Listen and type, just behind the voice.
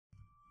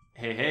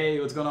Hey,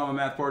 what's going on, my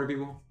math party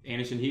people?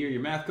 Anderson here, your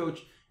math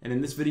coach, and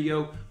in this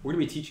video, we're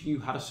going to be teaching you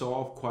how to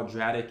solve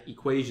quadratic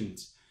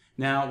equations.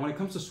 Now, when it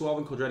comes to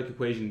solving quadratic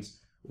equations,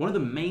 one of the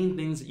main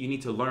things that you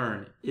need to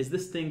learn is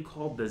this thing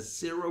called the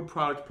zero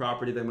product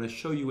property that I'm going to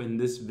show you in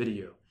this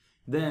video.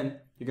 Then,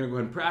 you're going to go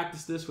ahead and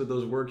practice this with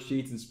those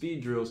worksheets and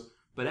speed drills,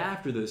 but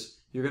after this,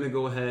 you're going to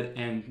go ahead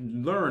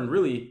and learn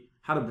really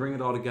how to bring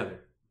it all together.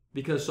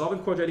 Because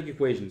solving quadratic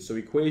equations, so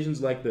equations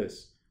like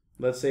this,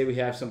 let's say we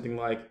have something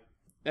like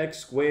x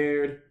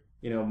squared,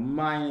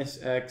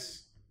 minus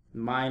x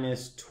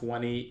minus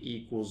 20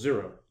 equals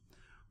 0.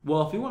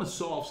 Well, if you want to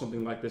solve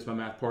something like this, my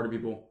math party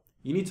people,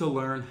 you need to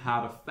learn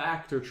how to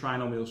factor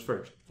trinomials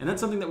first. And that's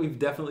something that we've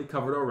definitely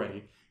covered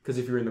already, because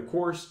if you're in the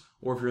course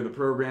or if you're in the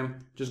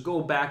program, just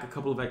go back a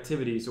couple of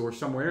activities or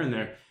somewhere in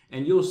there,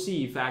 and you'll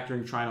see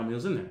factoring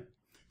trinomials in there.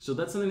 So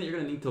that's something that you're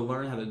going to need to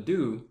learn how to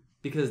do,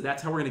 because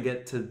that's how we're going to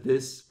get to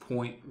this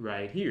point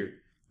right here,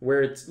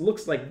 where it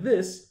looks like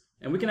this,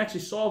 and we can actually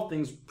solve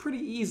things pretty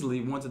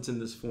easily once it's in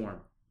this form.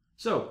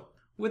 So,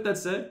 with that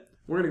said,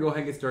 we're going to go ahead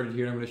and get started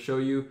here, and I'm going to show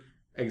you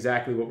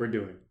exactly what we're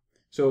doing.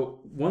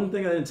 So, one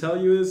thing I didn't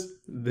tell you is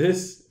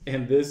this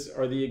and this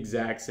are the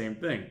exact same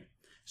thing.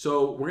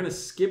 So, we're going to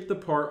skip the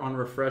part on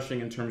refreshing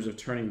in terms of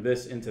turning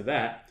this into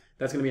that.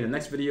 That's going to be in the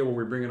next video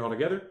where we bring it all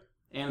together,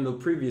 and in the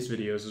previous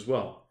videos as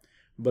well.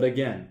 But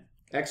again,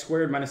 x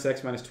squared minus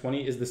x minus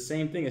 20 is the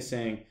same thing as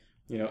saying,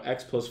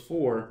 x plus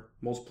 4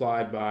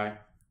 multiplied by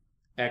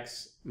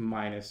x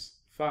minus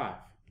 5.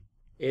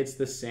 It's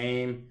the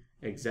same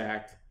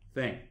exact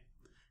thing.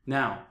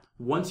 Now,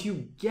 once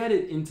you get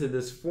it into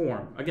this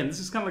form, again, this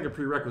is kind of like a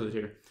prerequisite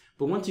here,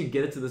 but once you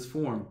get it to this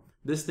form,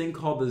 this thing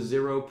called the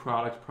zero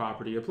product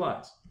property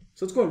applies.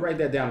 So let's go and write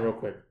that down real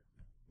quick.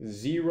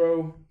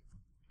 Zero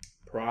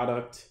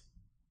product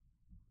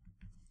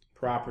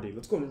property.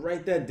 Let's go and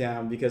write that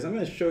down because I'm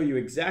going to show you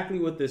exactly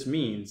what this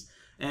means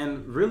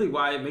and really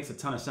why it makes a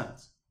ton of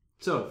sense.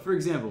 So, for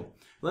example,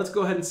 let's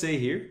go ahead and say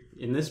here,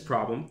 in this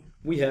problem,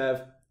 we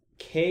have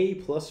k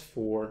plus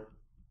 4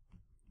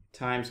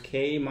 times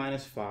k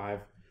minus 5,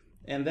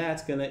 and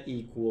that's going to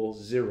equal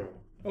 0.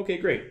 Okay,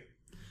 great.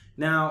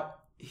 Now,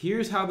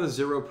 here's how the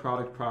zero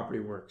product property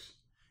works.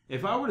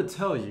 If I were to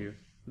tell you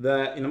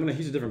that, and I'm going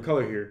to use a different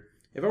color here,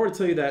 if I were to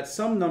tell you that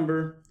some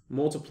number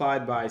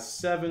multiplied by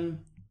 7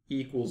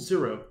 equals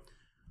 0,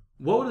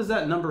 what does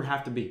that number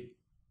have to be?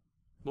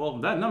 Well,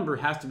 that number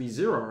has to be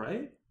 0,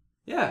 right?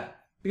 Yeah,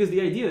 because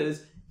the idea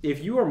is,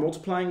 if you are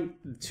multiplying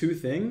two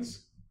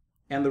things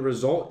and the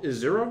result is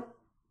 0,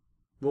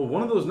 well,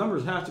 one of those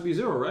numbers has to be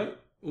 0, right?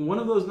 One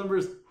of those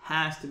numbers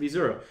has to be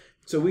 0.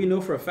 So we know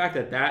for a fact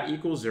that that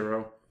equals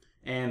 0,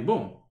 and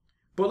boom.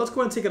 But let's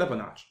go ahead and take it up a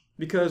notch,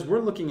 because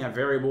we're looking at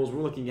variables,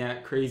 we're looking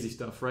at crazy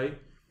stuff,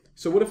 right?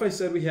 So what if I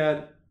said we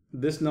had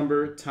this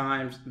number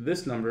times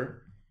this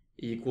number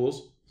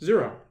equals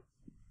 0?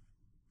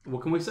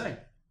 What can we say?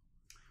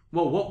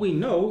 Well, what we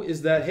know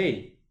is that,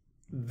 hey,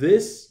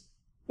 this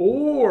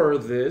or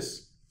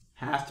this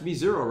has to be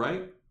 0,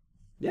 right?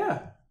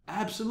 Yeah,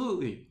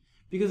 absolutely.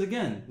 Because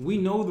again, we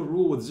know the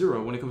rule with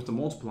 0 when it comes to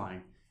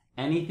multiplying.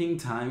 Anything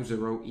times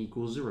 0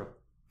 equals 0.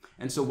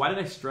 And so why did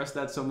I stress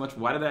that so much?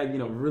 Why did I,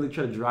 really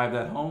try to drive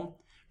that home?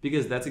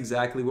 Because that's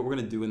exactly what we're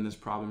going to do in this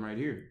problem right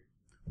here.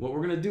 What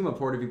we're going to do, my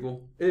party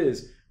people,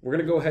 is we're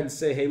going to go ahead and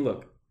say, hey,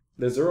 look,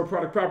 the zero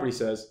product property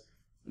says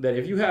that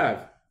if you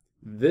have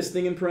this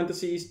thing in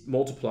parentheses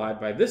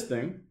multiplied by this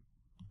thing,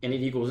 and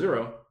it equals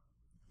 0,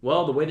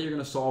 well, the way that you're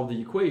going to solve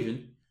the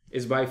equation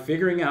is by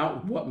figuring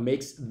out what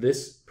makes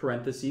this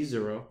parentheses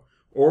 0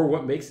 or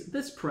what makes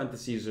this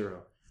parentheses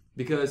 0.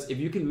 Because if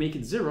you can make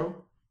it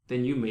 0,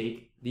 then you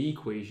make the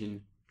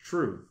equation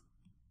true.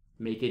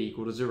 Make it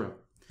equal to 0.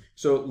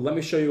 So let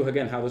me show you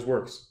again how this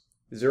works.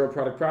 Zero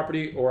product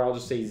property, or I'll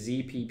just say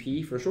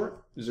ZPP for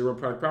short, zero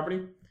product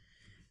property.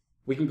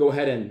 We can go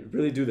ahead and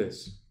really do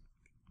this.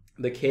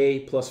 The k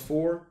plus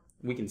 4,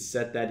 we can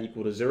set that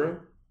equal to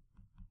 0.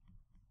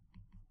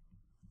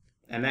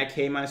 And that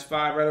k minus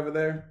 5 right over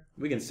there,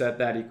 we can set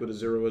that equal to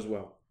 0 as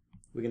well.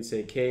 We can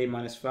say k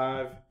minus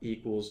 5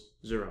 equals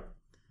 0.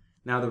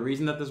 Now, the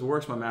reason that this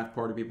works, my math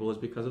party people, is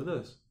because of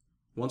this.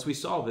 Once we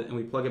solve it and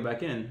we plug it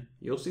back in,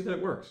 you'll see that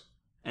it works.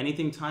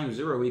 Anything times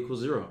 0 equals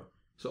 0.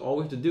 So all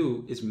we have to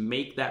do is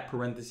make that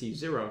parentheses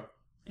 0,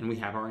 and we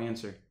have our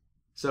answer.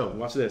 So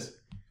watch this.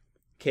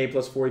 K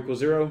plus 4 equals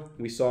 0.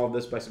 We solve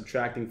this by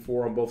subtracting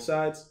 4 on both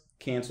sides.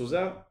 Cancels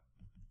out.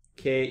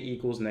 K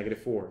equals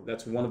negative 4.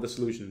 That's one of the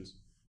solutions.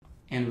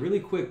 And really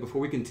quick, before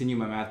we continue,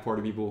 my math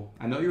party people,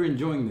 I know you're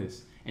enjoying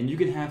this, and you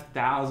can have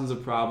thousands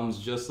of problems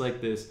just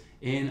like this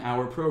in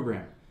our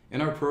program.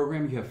 In our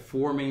program, you have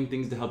 4 main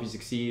things to help you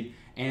succeed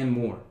and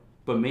more.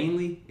 But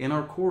mainly, in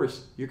our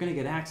course, you're going to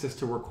get access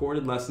to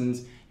recorded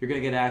lessons, you're going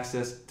to get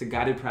access to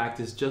guided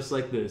practice just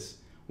like this,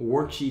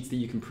 worksheets that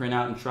you can print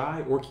out and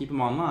try or keep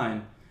them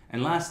online,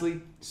 and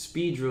lastly,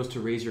 speed drills to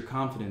raise your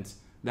confidence.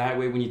 That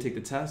way, when you take the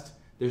test,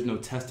 there's no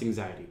test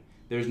anxiety,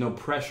 there's no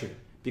pressure,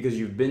 because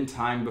you've been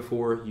timed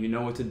before, you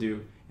know what to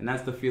do, and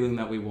that's the feeling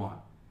that we want.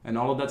 And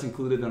all of that's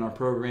included in our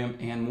program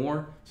and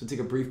more. So take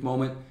a brief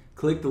moment,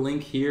 click the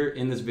link here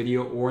in this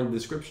video or in the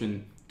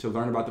description to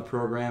learn about the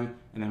program,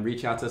 and then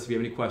reach out to us if you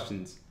have any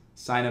questions.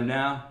 Sign up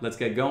now, let's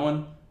get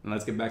going, and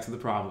let's get back to the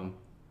problem.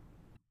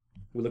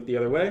 We look the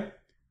other way.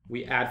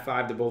 We add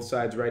 5 to both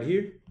sides right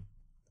here.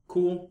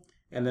 Cool.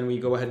 And then we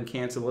go ahead and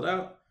cancel it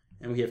out,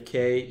 and we have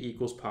k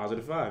equals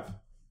positive 5.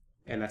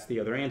 And that's the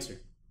other answer.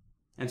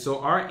 And so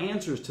our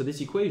answers to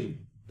this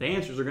equation, the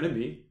answers are going to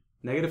be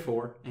negative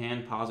 4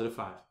 and positive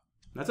 5.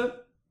 That's it.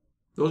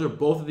 Those are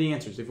both of the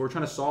answers. If we're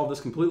trying to solve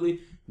this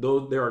completely,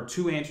 though, there are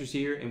 2 answers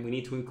here, and we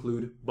need to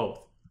include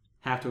both.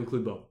 Have to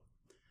include both.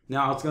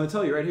 Now, it's going to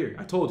tell you right here.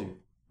 I told you.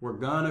 We're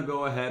going to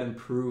go ahead and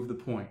prove the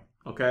point.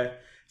 Okay?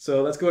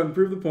 So let's go ahead and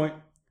prove the point.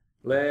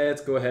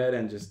 Let's go ahead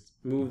and just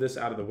move this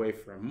out of the way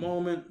for a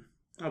moment.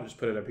 I'll just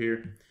put it up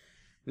here.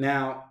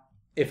 Now,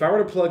 if I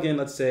were to plug in,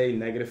 let's say,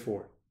 negative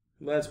 4.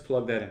 Let's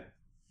plug that in.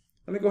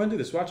 Let me go ahead and do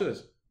this. Watch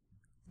this.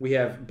 We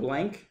have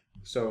blank,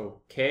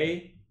 so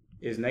k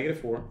is negative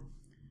 4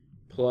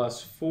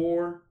 plus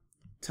 4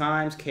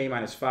 times k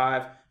minus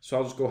 5. So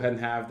I'll just go ahead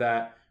and have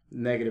that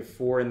negative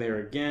 4 in there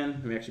again.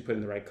 Let me actually put it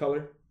in the right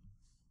color.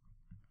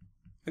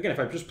 Again, if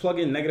I just plug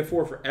in negative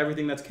 4 for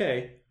everything that's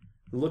k,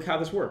 look how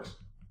this works.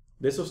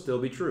 This will still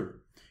be true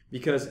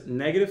because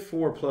negative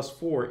 4 plus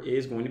 4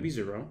 is going to be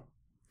 0.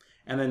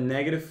 And then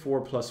negative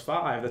 4 plus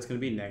 5, that's going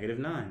to be negative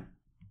 9.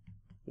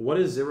 What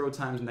is 0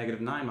 times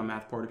negative 9, my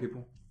math party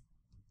people?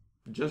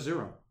 Just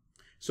 0.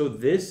 So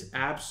this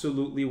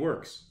absolutely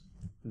works.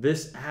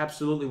 This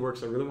absolutely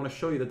works. I really want to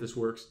show you that this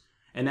works.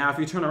 And now if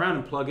you turn around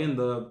and plug in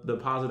the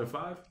positive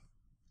 5,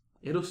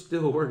 it'll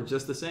still work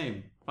just the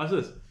same. Watch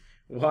this.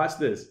 Watch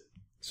this.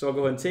 So I'll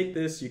go ahead and take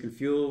this. You can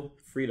feel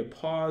free to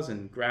pause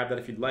and grab that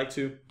if you'd like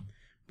to.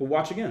 But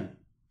watch again.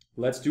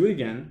 Let's do it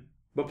again,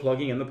 but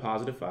plugging in the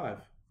positive 5.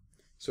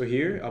 So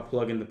here, I'll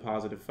plug in the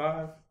positive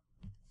 5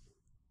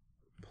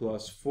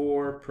 plus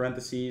 4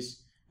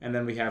 parentheses, and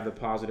then we have the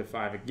positive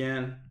 5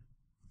 again,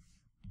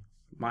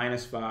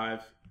 minus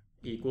 5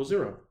 equals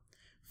 0.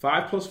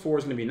 5 plus 4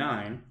 is going to be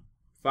 9.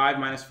 5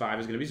 minus 5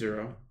 is going to be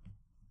 0.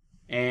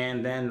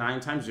 And then 9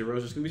 times 0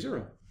 is just going to be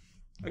 0.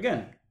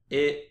 Again,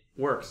 it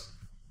works.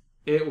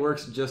 It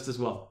works just as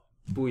well.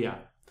 Booyah.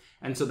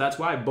 And so that's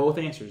why both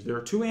answers, there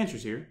are 2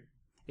 answers here,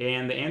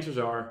 and the answers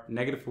are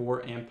negative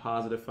 4 and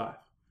positive 5.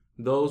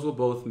 Those will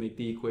both make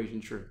the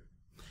equation true.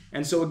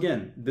 And so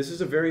again, this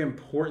is a very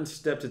important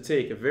step to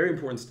take, a very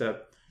important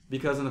step,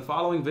 because in the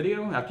following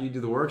video, after you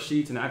do the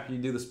worksheets and after you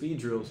do the speed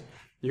drills,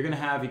 you're going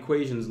to have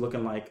equations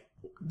looking like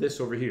this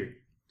over here,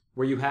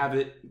 where you have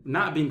it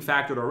not being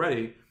factored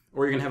already,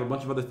 or you're going to have a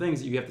bunch of other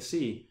things that you have to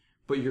see,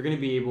 but you're going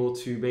to be able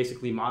to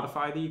basically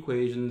modify the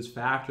equations,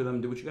 factor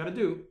them, do what you got to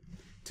do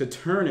to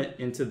turn it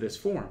into this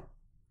form.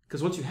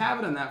 Because once you have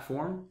it in that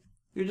form,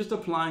 you're just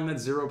applying that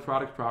zero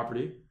product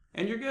property,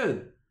 and you're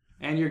good.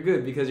 And you're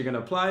good because you're going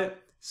to apply it,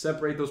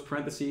 separate those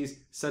parentheses,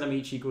 set them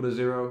each equal to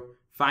 0,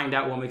 find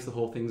out what makes the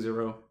whole thing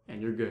 0,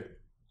 and you're good.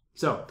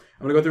 So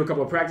I'm going to go through a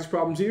couple of practice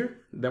problems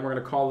here. Then we're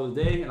going to call it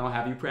a day, and I'll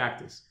have you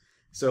practice.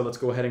 So let's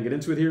go ahead and get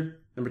into it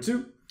here. Number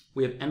 2,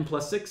 we have n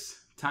plus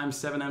 6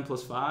 times 7n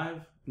plus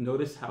 5.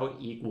 Notice how it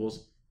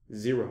equals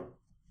 0.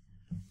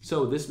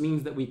 So this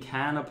means that we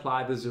can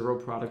apply the zero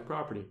product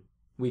property.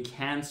 We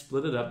can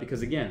split it up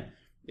because, again,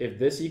 if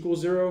this equals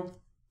 0,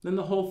 then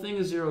the whole thing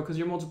is 0 because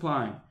you're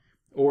multiplying.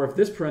 Or if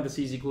this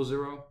parentheses equals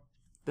 0,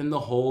 then the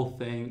whole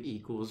thing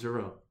equals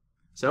 0.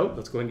 So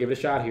let's go ahead and give it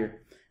a shot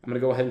here. I'm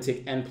going to go ahead and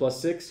take n plus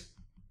 6,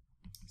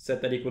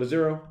 set that equal to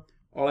 0.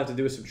 All I have to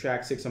do is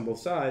subtract 6 on both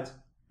sides,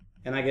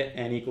 and I get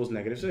n equals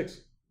negative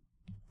 6.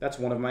 That's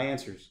one of my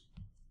answers.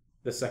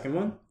 The second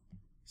one,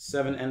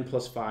 7n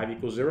plus 5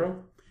 equals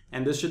 0.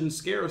 And this shouldn't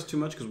scare us too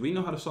much because we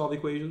know how to solve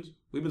equations.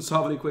 We've been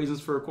solving equations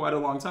for quite a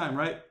long time,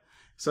 right?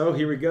 So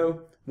here we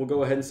go. We'll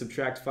go ahead and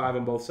subtract 5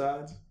 on both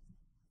sides.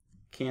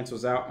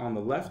 Cancels out on the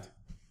left.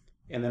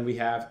 And then we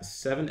have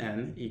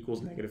 7n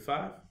equals negative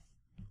 5.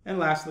 And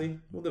lastly,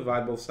 we'll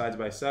divide both sides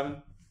by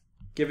 7,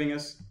 giving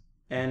us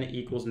n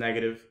equals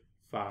negative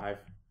 5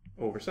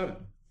 over 7.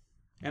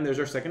 And there's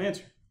our second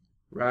answer.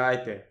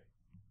 Right there.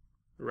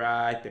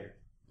 Right there.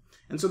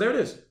 And so there it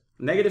is.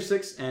 Negative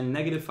 6 and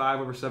negative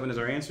 5 over 7 is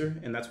our answer,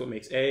 and that's what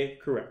makes A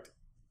correct.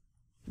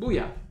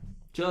 Booyah.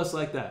 Just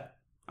like that.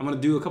 I'm going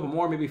to do a couple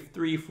more, maybe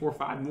 3, 4,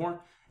 5 more,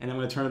 and I'm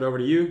going to turn it over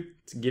to you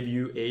to give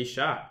you a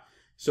shot.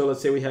 So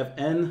let's say we have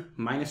n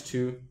minus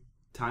 2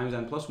 times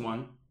n plus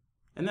 1,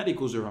 and that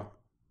equals 0.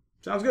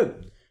 Sounds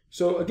good.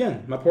 So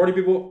again, my party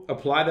people,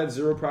 apply that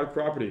zero product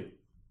property.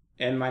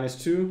 N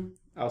minus 2,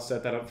 I'll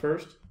set that up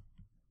first.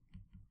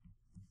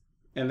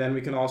 And then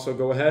we can also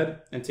go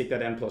ahead and take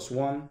that n plus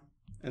 1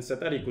 and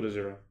set that equal to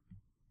 0.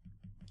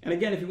 And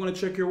again, if you want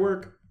to check your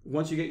work,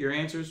 once you get your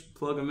answers,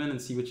 plug them in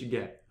and see what you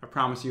get. I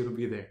promise you it'll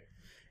be there.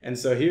 And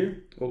so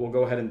here, what we'll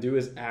go ahead and do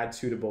is add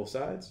 2 to both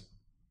sides.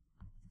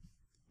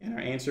 And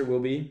our answer will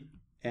be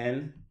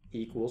n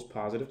equals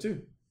positive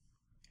 2.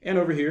 And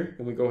over here,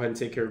 when we go ahead and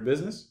take care of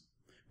business,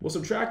 we'll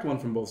subtract 1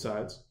 from both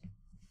sides.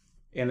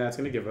 And that's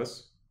going to give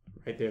us,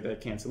 right there,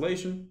 that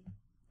cancellation,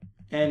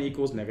 n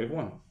equals negative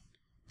 1.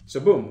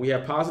 So boom, we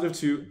have positive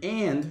 2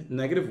 and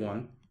negative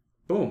 1,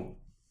 Boom.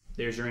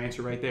 There's your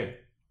answer right there.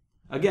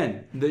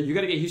 Again, you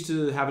got to get used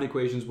to having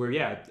equations where,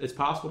 yeah, it's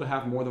possible to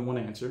have more than one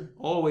answer.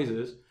 Always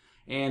is.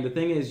 And the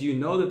thing is, you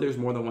know that there's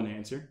more than one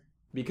answer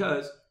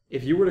because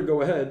if you were to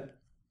go ahead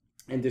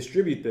and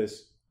distribute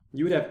this,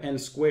 you would have n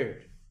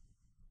squared.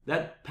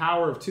 That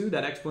power of 2,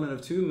 that exponent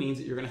of 2 means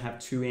that you're going to have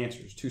 2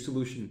 answers, 2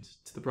 solutions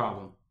to the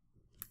problem.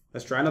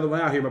 Let's try another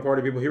one out here, my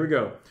party people. Here we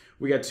go.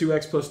 We got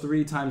 2x plus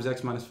 3 times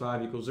x minus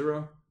 5 equals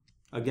 0.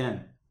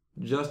 Again,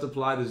 just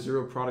apply the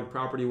zero product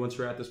property once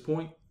you're at this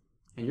point,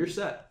 and you're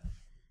set.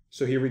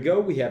 So here we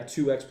go. We have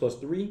 2x plus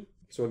 3.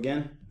 So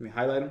again, let me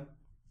highlight them.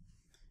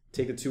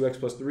 Take the 2x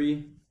plus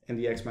 3 and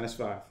the x minus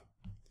 5.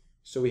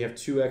 So we have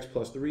 2x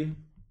plus 3.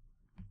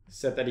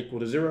 Set that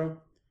equal to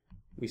 0.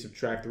 We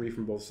subtract 3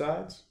 from both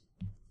sides.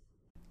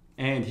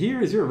 And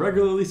here is your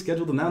regularly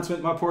scheduled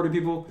announcement, my party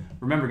people.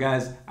 Remember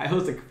guys, I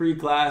host a free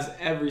class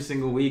every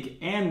single week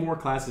and more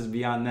classes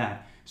beyond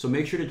that. So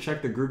make sure to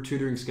check the group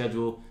tutoring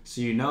schedule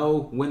so you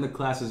know when the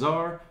classes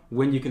are,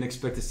 when you can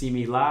expect to see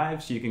me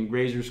live so you can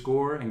raise your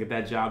score and get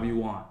that job you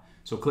want.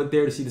 So click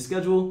there to see the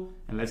schedule,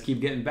 and let's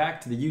keep getting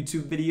back to the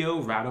YouTube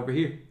video right over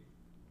here.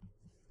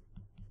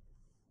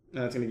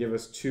 Now that's going to give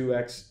us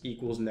 2x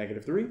equals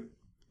negative 3.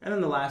 And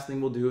then the last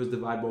thing we'll do is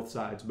divide both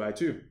sides by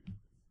 2.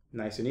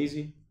 Nice and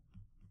easy.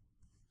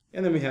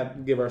 And then we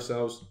give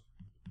ourselves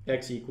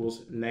x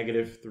equals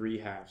negative 3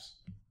 halves.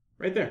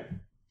 Right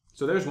there.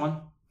 So there's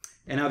one.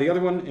 And now the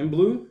other one in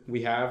blue,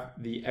 we have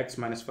the x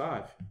minus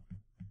 5.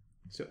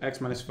 So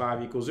x minus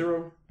 5 equals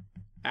 0.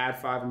 Add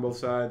 5 on both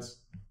sides.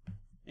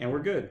 And we're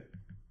good.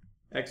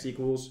 X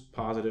equals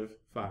positive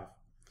 5.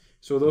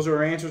 So those are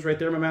our answers right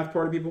there, my math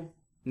party people.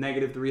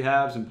 Negative 3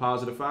 halves and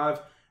positive 5.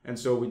 And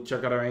so we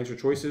check out our answer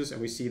choices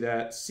and we see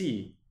that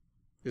C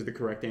is the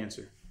correct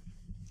answer.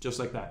 Just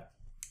like that.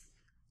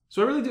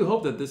 So I really do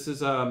hope that this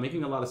is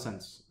making a lot of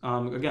sense.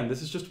 Again,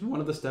 this is just one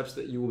of the steps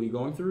that you will be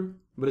going through,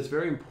 but it's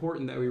very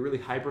important that we really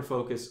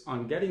hyper-focus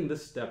on getting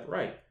this step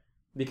right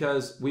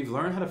because we've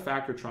learned how to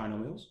factor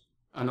trinomials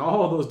in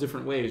all those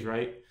different ways,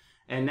 right?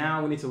 And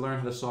now we need to learn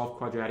how to solve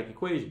quadratic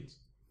equations.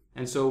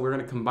 And so we're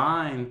going to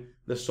combine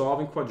the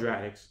solving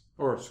quadratic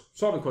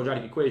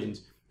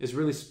equations is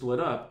really split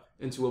up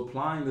into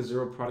applying the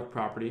zero product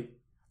property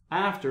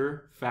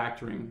after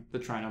factoring the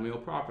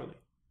trinomial properly.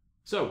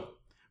 So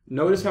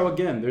notice how,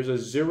 again, there's a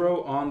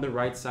 0 on the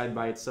right side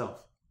by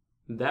itself.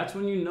 That's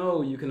when you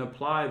know you can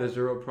apply the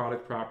zero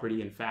product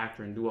property and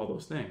factor and do all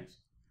those things.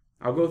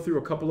 I'll go through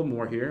a couple of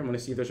more here. I'm going to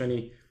see if there's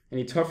any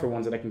tougher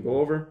ones that I can go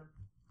over.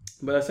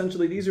 But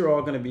essentially, these are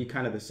all going to be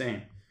kind of the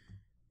same.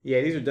 Yeah,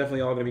 these are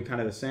definitely all going to be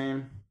kind of the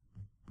same.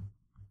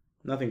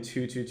 Nothing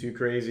too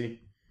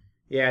crazy.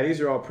 Yeah,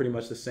 these are all pretty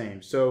much the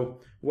same.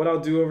 So what I'll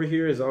do over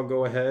here is I'll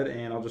go ahead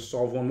and I'll just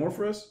solve one more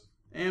for us,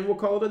 and we'll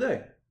call it a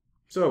day.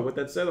 So with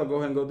that said, I'll go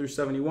ahead and go through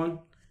 71,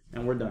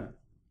 and we're done.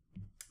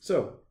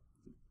 So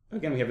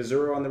again, we have a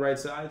 0 on the right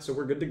side, so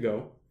we're good to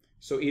go.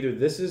 So either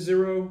this is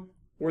 0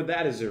 or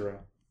that is 0.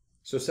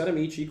 So set them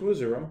each equal to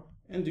 0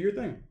 and do your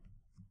thing.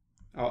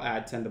 I'll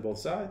add 10 to both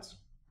sides,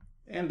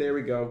 and there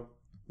we go.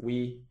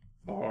 We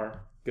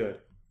are good.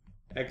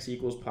 X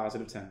equals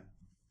positive 10.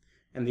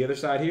 And the other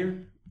side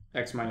here,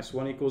 x minus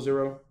 1 equals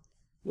 0.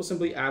 We'll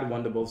simply add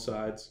 1 to both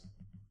sides,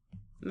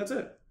 and that's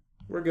it.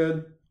 We're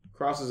good.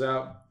 Crosses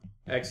out.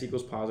 X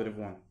equals positive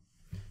 1.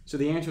 So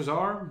the answers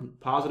are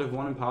positive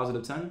 1 and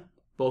positive 10.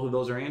 Both of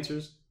those are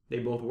answers. They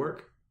both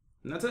work.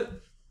 And that's it.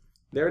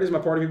 There it is, my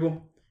party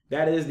people.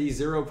 That is the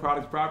zero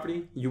product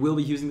property. You will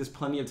be using this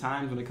plenty of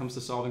times when it comes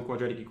to solving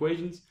quadratic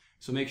equations.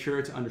 So make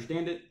sure to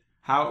understand it,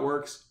 how it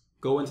works,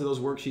 go into those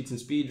worksheets and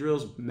speed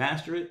drills,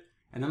 master it,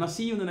 and then I'll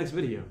see you in the next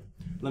video.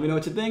 Let me know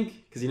what you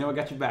think, because you know I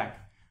got your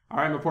back. All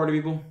right, my party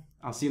people.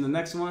 I'll see you in the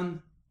next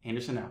one.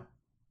 Anderson out.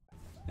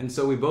 And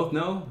so we both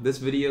know this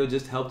video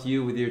just helped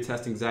you with your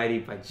test anxiety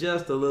by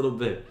just a little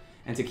bit.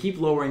 And to keep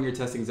lowering your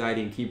test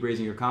anxiety and keep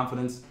raising your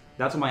confidence,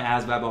 that's what my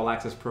ASVAB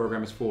All-Access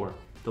Program is for.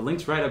 The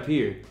link's right up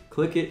here.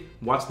 Click it,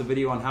 watch the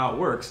video on how it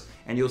works,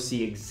 and you'll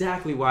see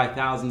exactly why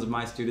thousands of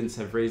my students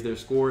have raised their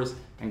scores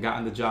and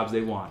gotten the jobs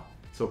they want.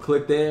 So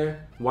click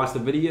there, watch the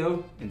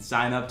video, and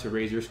sign up to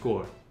raise your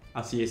score.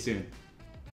 I'll see you soon.